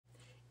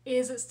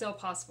Is it still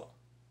possible?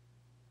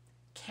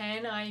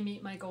 Can I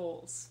meet my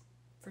goals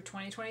for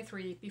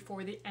 2023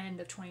 before the end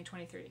of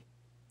 2023?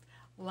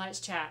 Let's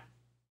chat.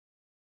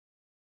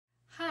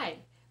 Hi,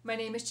 my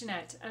name is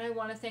Jeanette, and I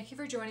want to thank you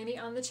for joining me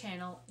on the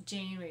channel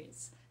Jane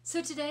Reads.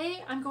 So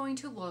today I'm going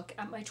to look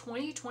at my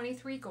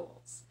 2023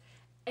 goals,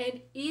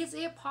 and is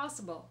it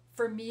possible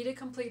for me to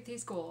complete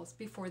these goals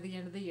before the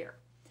end of the year?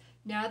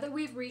 Now that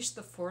we've reached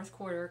the fourth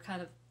quarter,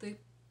 kind of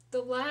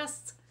the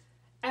last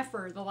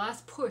effort, the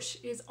last push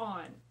is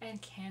on,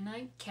 and can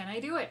I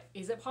do it?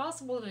 Is it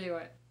possible to do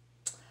it?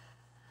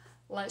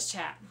 Let's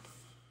chat.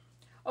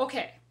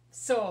 Okay,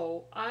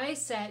 so I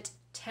set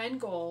 10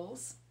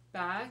 goals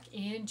back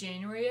in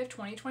January of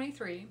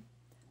 2023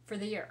 for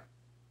the year.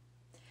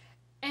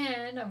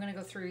 And I'm going to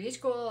go through each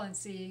goal and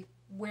see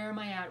where am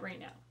I at right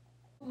now.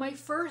 My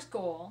first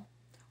goal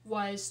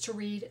was to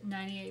read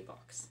 98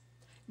 books.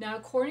 Now,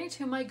 according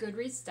to my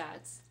Goodreads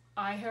stats,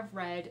 I have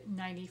read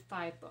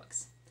 95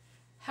 books.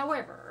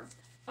 However,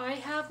 I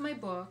have my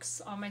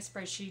books on my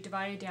spreadsheet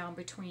divided down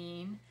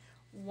between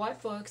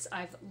what books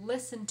I've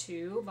listened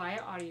to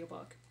via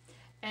audiobook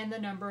and the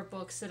number of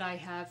books that I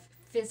have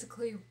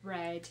physically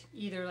read,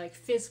 either like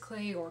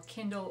physically or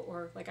Kindle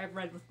or like I've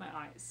read with my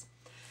eyes.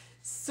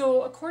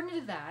 So according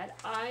to that,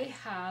 I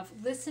have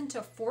listened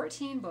to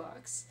 14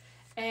 books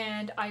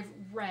and I've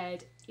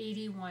read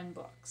 81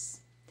 books.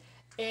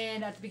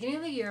 And at the beginning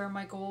of the year,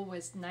 my goal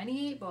was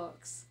 98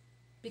 books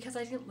because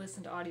I didn't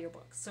listen to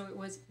audiobooks. So it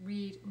was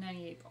read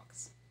 98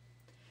 books.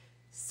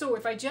 So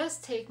if I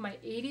just take my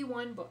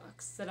 81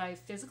 books that I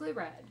physically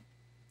read,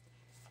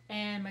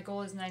 and my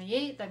goal is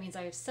 98, that means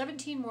I have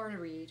 17 more to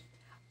read.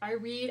 I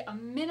read a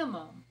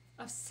minimum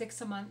of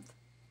 6 a month.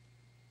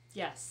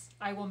 Yes,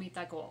 I will meet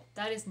that goal.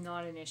 That is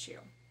not an issue.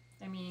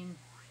 I mean,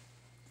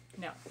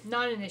 no,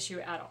 not an issue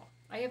at all.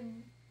 I have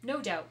no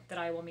doubt that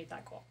I will meet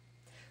that goal.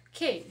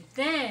 Okay,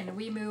 then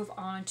we move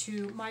on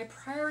to my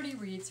priority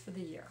reads for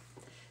the year.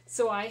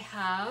 So I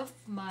have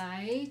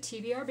my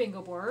TBR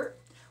bingo board,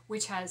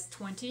 which has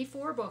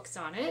 24 books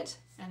on it,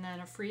 and then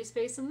a free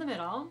space in the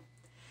middle.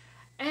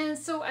 And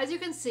so as you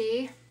can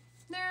see,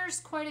 there's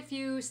quite a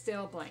few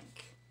still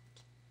blank.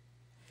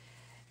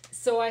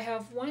 So I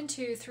have 1,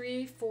 2,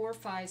 3, 4,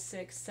 5,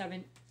 6,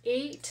 7,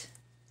 8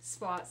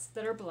 spots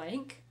that are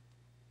blank.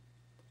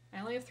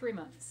 I only have 3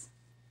 months.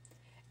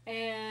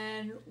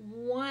 And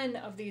one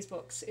of these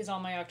books is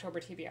on my October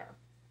TBR.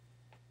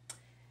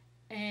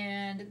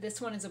 And this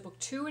one is a book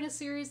 2 in a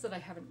series that I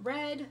haven't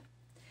read.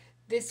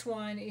 This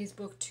one is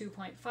book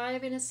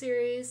 2.5 in a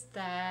series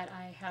that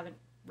I haven't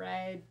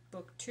read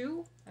book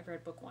 2. I've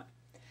read book 1.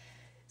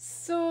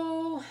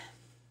 So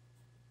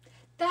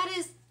that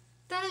is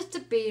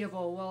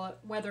debatable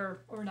whether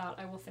or not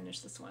I will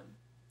finish this one.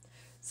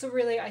 So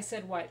really I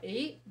said what,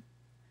 8?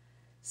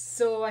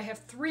 So I have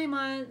 3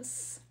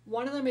 months.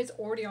 One of them is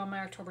already on my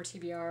October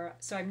TBR,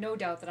 so I have no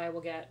doubt that I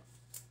will get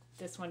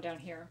this one down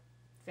here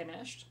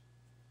finished.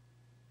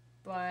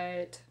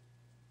 But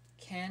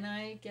can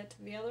I get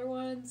to the other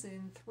ones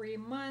in 3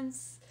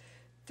 months?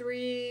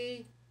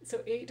 So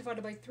 8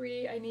 divided by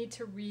 3, I need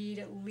to read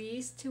at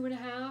least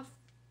 2.5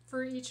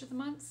 for each of the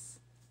months.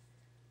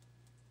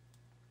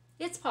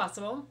 It's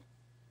possible.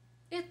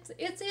 It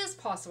is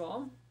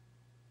possible.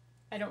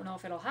 I don't know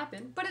if it'll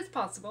happen, but it's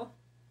possible.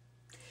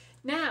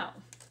 Now,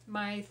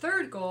 my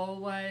third goal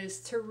was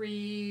to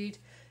reread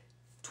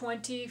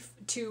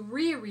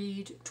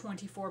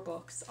 24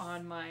 books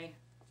on my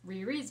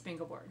rereads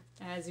bingo board.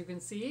 As you can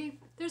see,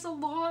 there's a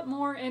lot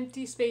more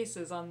empty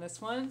spaces on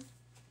this one.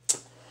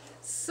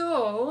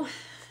 So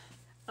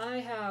I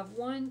have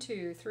 1,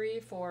 2, 3,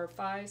 4,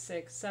 5,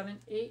 6, 7,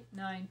 8,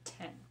 9,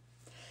 10.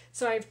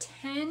 So I have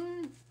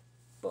 10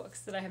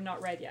 books that I have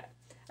not read yet.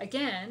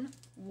 Again,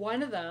 two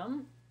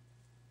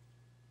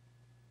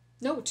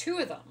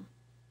of them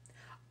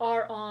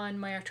are on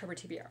my October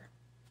TBR.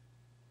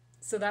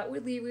 So that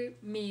would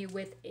leave me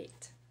with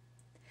 8.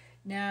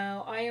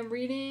 Now I am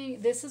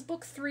reading, this is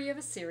book 3 of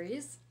a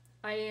series.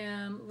 I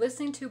am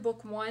listening to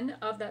book 1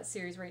 of that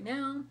series right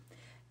now.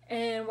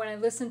 And when I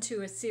listen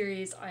to a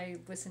series, I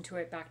listen to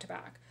it back to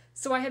back.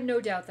 So I have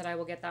no doubt that I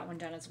will get that one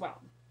done as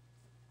well.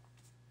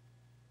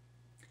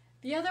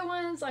 The other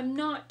ones I'm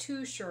not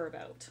too sure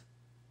about.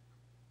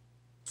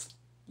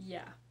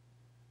 Yeah.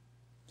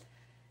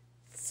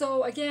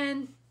 So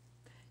again,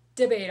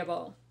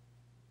 debatable.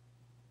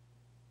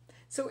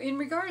 So in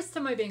regards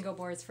to my bingo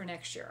boards for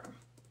next year,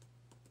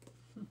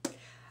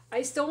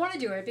 I still want to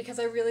do it because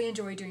I really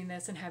enjoy doing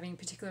this and having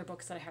particular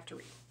books that I have to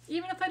read,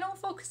 even if I don't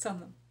focus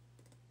on them.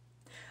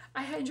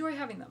 I enjoy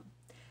having them.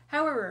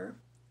 However,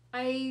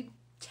 I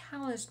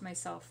challenged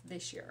myself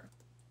this year,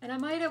 and I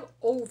might have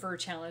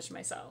over-challenged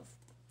myself,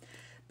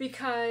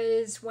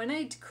 because when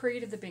I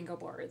created the bingo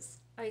boards,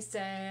 I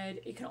said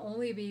it can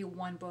only be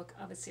one book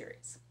of a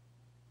series.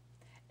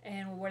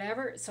 And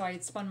whatever, so I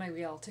had spun my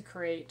wheel to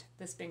create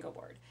this bingo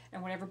board,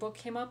 and whatever book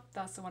came up,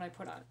 that's the one I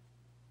put on.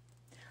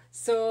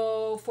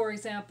 So, for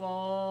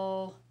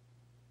example,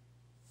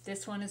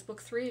 this one is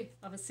book 3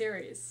 of a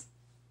series.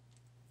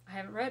 I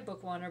haven't read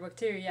book 1 or book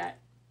 2 yet.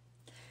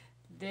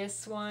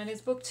 This one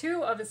is book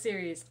 2 of a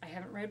series. I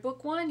haven't read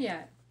book 1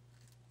 yet.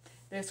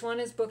 This one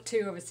is book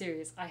 2 of a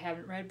series. I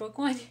haven't read book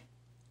 1 yet.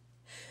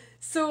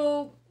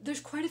 So there's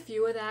quite a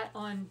few of that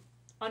on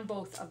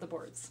both of the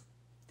boards.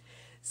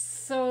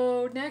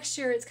 So next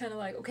year it's kind of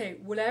like, okay,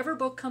 whatever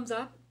book comes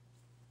up,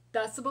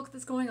 that's the book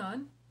that's going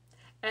on.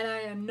 And I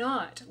am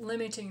not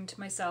limiting to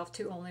myself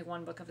to only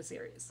one book of a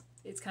series.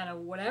 It's kind of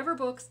whatever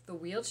books the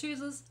wheel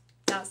chooses,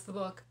 that's the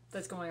book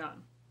that's going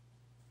on.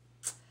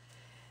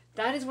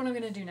 That is what I'm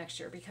going to do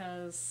next year,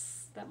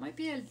 because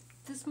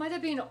this might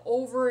have been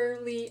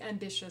overly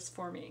ambitious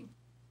for me,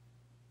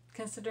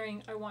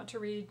 considering I want to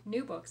read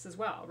new books as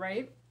well,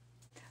 right?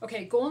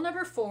 Okay, goal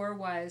number 4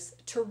 was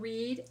to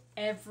read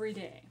every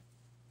day.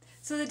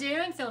 So the day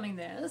I'm filming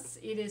this,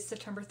 it is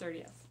September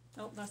 30th.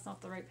 Oh, that's not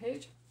the right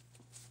page.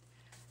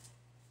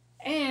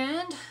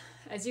 And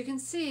as you can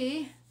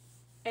see,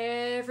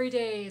 every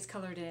day is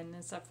colored in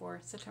except for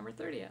September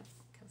 30th,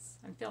 because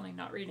I'm filming,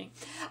 not reading.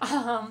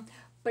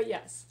 But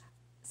yes,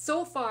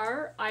 so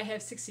far I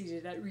have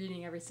succeeded at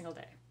reading every single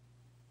day.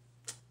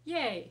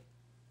 Yay!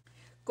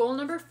 Goal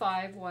number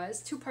 5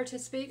 was to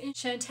participate in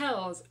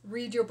Chantel's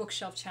Read Your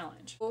Bookshelf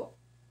Challenge. So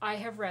I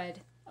have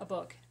read a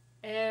book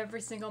every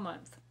single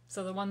month.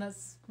 So the one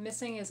that's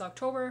missing is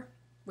October,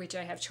 which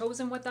I have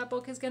chosen what that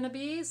book is going to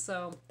be,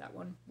 so that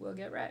one will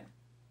get read.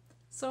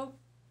 So,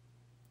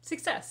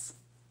 success.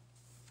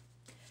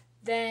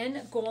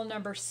 Then goal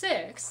number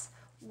 6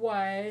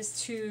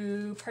 was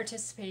to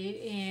participate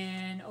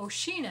in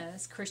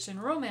Oshina's Christian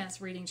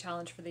Romance Reading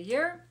Challenge for the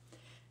year.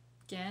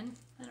 Again,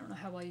 I don't know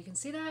how well you can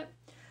see that.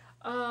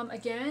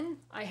 Again,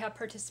 I have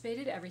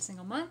participated every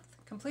single month,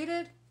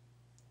 completed,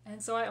 and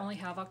so I only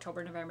have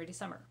October, November,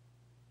 December.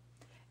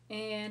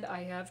 And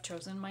I have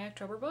chosen my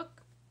October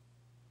book.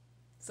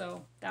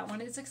 So that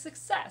one is a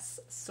success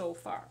so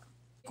far.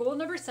 Goal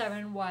number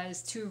 7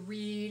 was to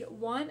read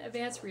 1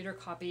 advanced reader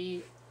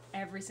copy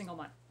every single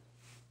month,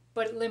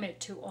 but limit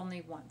to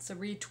only 1. So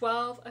read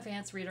 12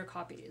 advanced reader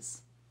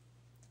copies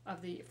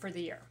for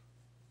the year.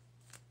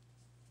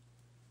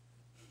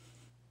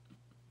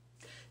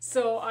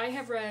 So I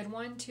have read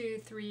 1,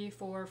 2, 3,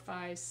 4,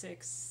 5,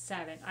 6,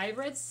 7. I've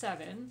read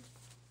 7.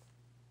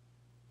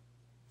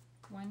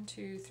 1,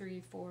 2,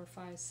 3, 4,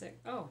 5, 6.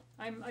 Oh,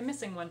 I'm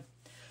missing one.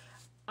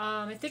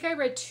 I think I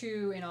read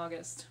 2 in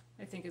August,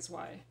 I think is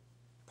why,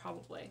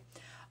 probably.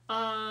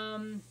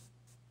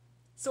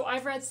 So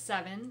I've read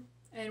 7,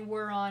 and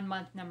we're on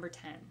month number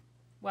 10.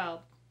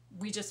 Well,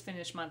 we just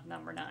finished month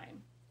number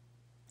 9.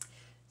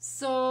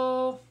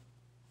 So,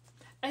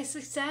 a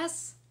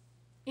success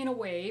in a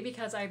way,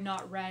 because I've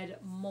not read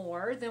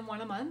more than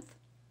 1 a month.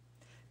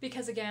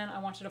 Because again, I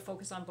wanted to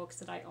focus on books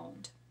that I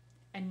owned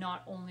and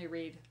not only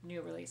read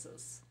new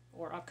releases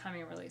or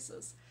upcoming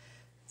releases.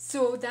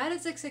 So that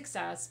is a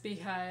success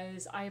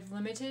because I've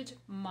limited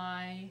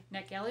my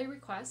NetGalley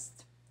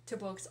request to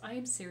books I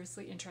am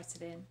seriously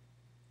interested in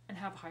and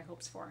have high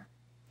hopes for.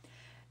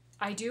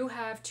 I do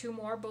have 2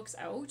 more books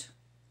out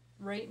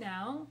right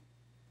now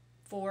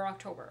for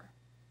October.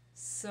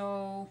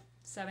 So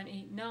 7,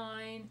 8,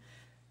 9,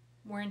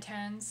 we're in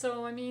 10.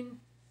 So I mean,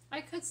 I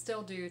could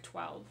still do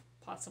 12,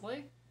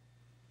 possibly.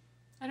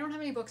 I don't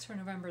have any books for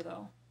November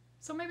though,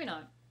 so maybe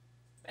not.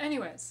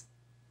 Anyways,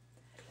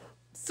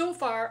 so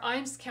far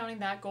I'm counting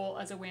that goal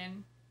as a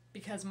win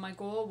because my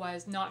goal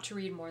was not to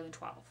read more than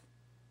 12.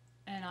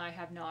 And I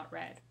have not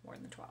read more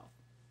than 12.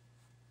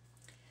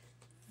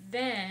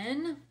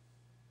 Then,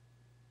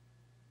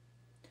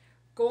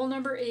 goal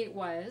number 8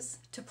 was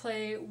to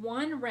play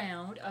 1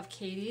 round of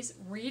Katie's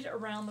Read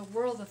Around the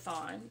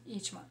World-a-thon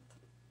each month.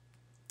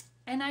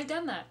 And I've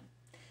done that.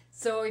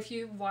 So if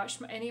you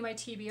watched any of my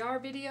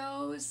TBR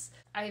videos,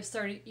 I have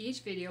started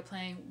each video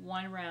playing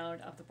 1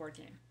 round of the board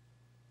game.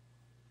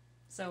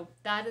 So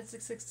that is a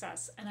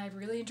success, and I've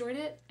really enjoyed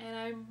it, and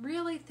I'm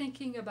really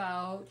thinking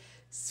about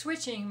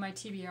switching my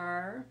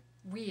TBR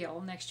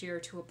wheel next year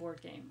to a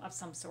board game of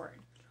some sort,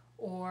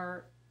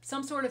 or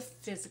some sort of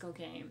physical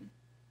game.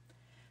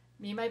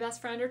 Me and my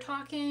best friend are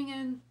talking,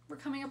 and we're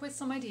coming up with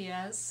some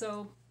ideas,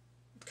 so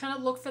kind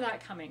of look for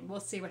that coming. We'll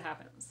see what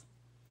happens.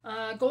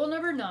 Goal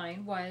number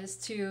 9 was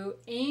to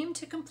aim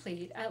to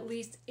complete at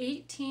least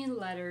 18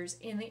 letters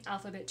in the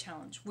alphabet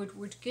challenge, which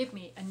would give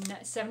me a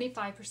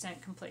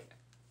 75% complete.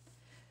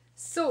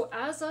 So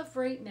as of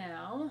right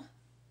now,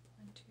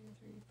 1, 2,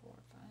 3, 4,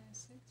 5,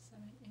 6,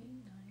 7, 8,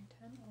 9,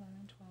 10,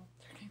 11, 12,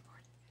 13,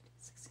 14, 15,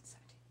 16,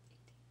 17,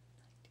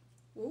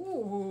 18, 19.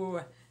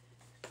 Ooh.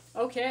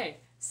 Okay.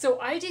 So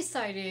I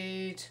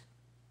decided,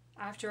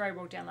 after I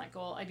wrote down that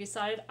goal, I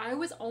decided I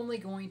was only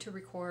going to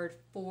record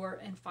 4-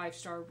 and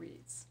 5-star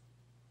reads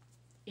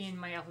in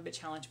my alphabet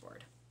challenge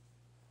board.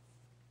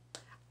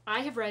 I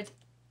have read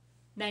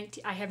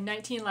 19. I have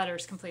 19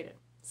 letters completed.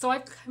 So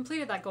I've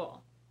completed that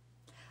goal.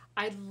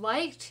 I'd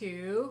like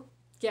to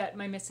get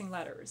my missing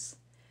letters,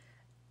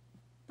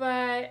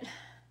 but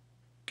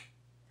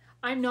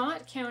I'm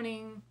not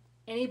counting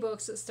any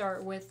books that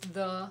start with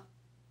the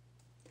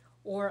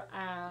or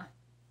a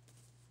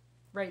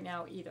right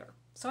now either.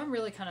 So I'm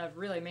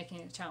really making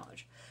it a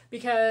challenge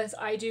because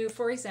I do,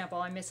 for example,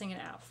 I'm missing an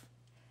F.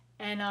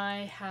 and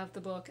I have the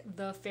book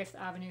The Fifth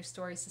Avenue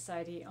Story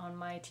Society on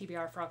my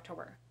TBR for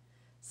October.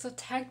 So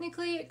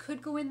technically it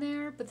could go in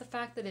there, but the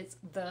fact that it's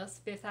The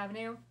Fifth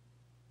Avenue,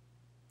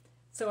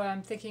 so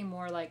I'm thinking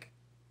more like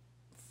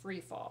Free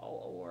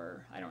Fall,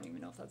 or I don't even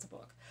know if that's a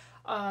book.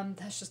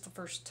 That's just the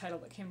first title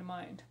that came to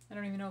mind. I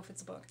don't even know if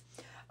it's a book.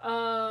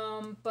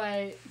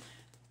 But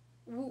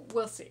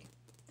we'll see.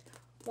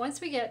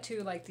 Once we get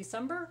to like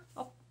December,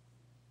 I'll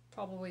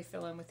probably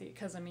fill in with it,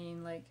 because I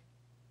mean, like,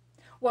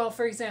 well,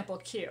 for example,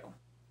 Q,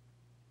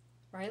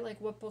 right?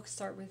 Like, what books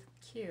start with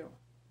Q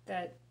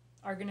that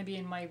are going to be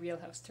in my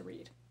wheelhouse to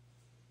read?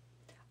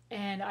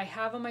 And I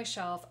have on my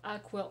shelf A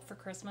Quilt for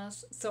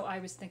Christmas, so I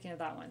was thinking of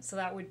that one. So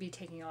that would be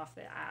taking off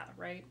the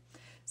right?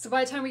 So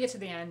by the time we get to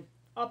the end,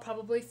 I'll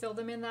probably fill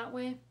them in that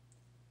way.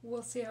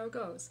 We'll see how it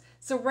goes.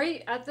 So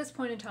right at this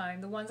point in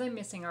time, the ones I'm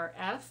missing are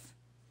F,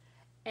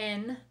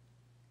 N,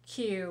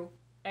 Q,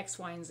 X,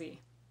 Y, and Z,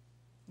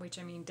 which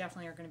I mean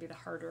definitely are going to be the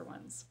harder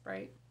ones,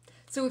 right?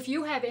 So if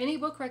you have any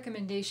book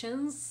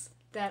recommendations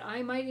that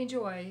I might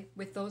enjoy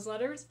with those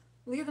letters,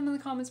 leave them in the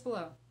comments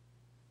below.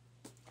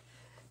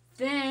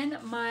 Then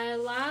my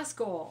last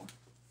goal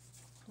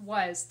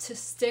was to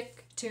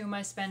stick to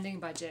my spending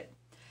budget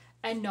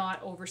and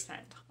not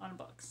overspend on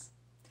books.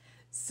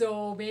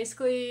 So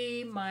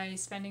basically my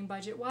spending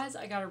budget was,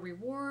 I got a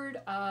reward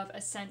of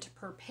 $0.01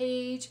 per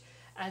page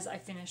as I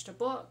finished a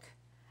book.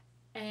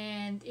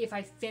 And if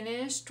I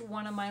finished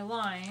one of my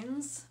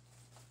lines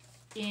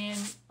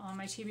on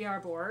my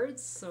TBR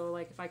boards, so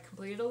like if I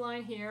completed a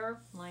line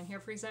here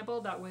for example,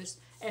 that was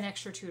an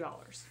extra $2.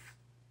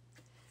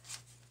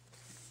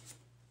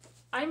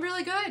 I'm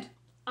really good.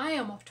 I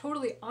am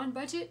totally on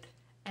budget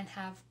and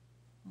have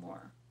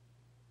more.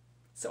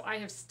 So I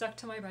have stuck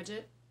to my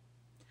budget.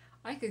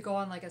 I could go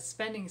on like a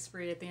spending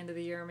spree at the end of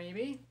the year,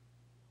 maybe.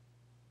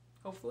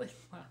 Hopefully.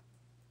 Well,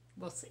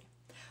 we'll see.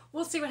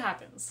 We'll see what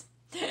happens.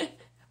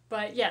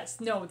 But yes,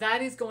 no,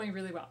 that is going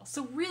really well.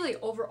 So really,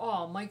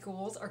 overall, my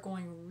goals are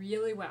going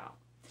really well.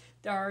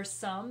 There are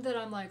some that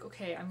I'm like,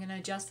 okay, I'm going to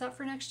adjust that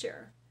for next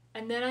year.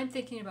 And then I'm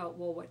thinking about,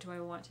 well, what do I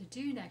want to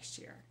do next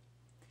year?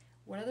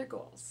 What other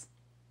goals?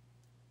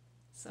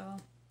 So,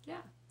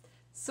 yeah.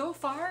 So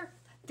far,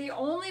 the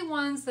only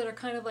ones that are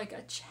kind of like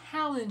a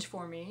challenge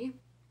for me,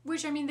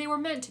 which, I mean, they were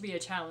meant to be a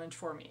challenge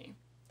for me,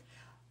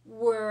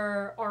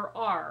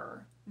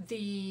 are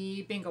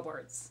the bingo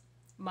boards,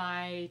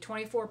 my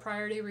 24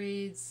 priority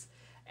reads,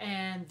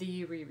 and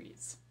the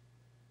rereads.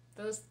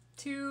 Those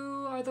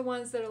two are the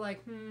ones that are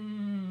like,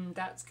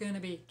 that's going to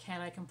be, can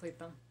I complete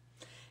them?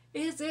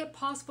 Is it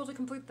possible to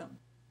complete them?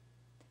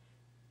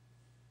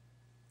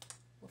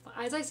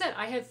 As I said,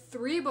 I have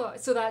 3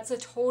 books, so that's a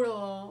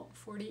total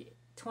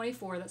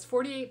 24, that's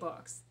 48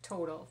 books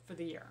total for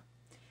the year.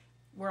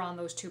 We're on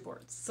those 2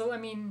 boards. So, I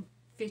mean,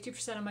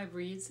 50% of my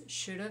reads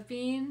should have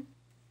been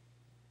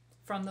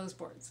from those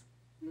boards.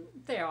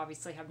 They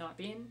obviously have not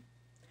been.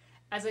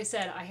 As I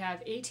said, I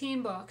have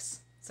 18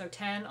 books, so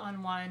 10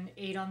 on one,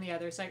 8 on the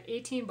other. So I have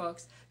 18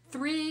 books.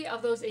 3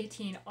 of those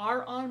 18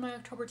 are on my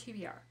October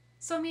TBR.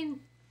 So, I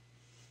mean,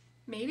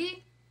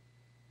 maybe.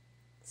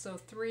 So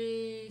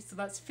 3, so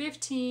that's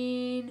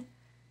 15.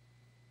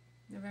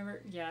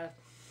 November, yeah.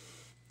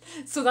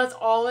 So that's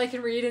all I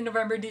can read in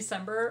November,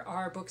 December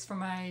are books from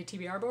my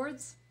TBR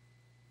boards,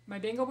 my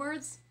bingo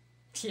boards.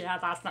 Yeah,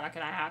 that's not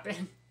going to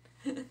happen.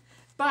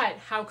 But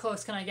how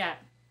close can I get?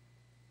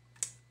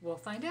 We'll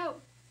find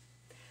out.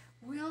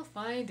 We'll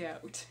find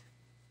out.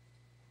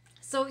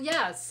 So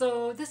yeah,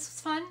 so this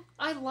was fun.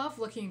 I love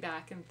looking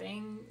back and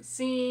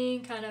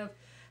seeing kind of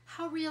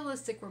how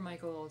realistic were my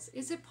goals.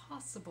 Is it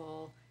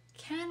possible?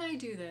 Can I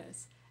do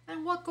this?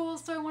 And what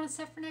goals do I want to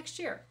set for next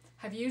year?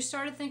 Have you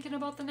started thinking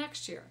about the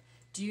next year?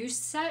 Do you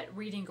set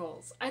reading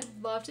goals? I'd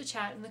love to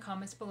chat in the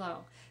comments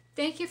below.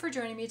 Thank you for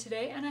joining me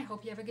today, and I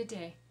hope you have a good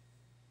day.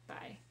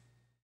 Bye.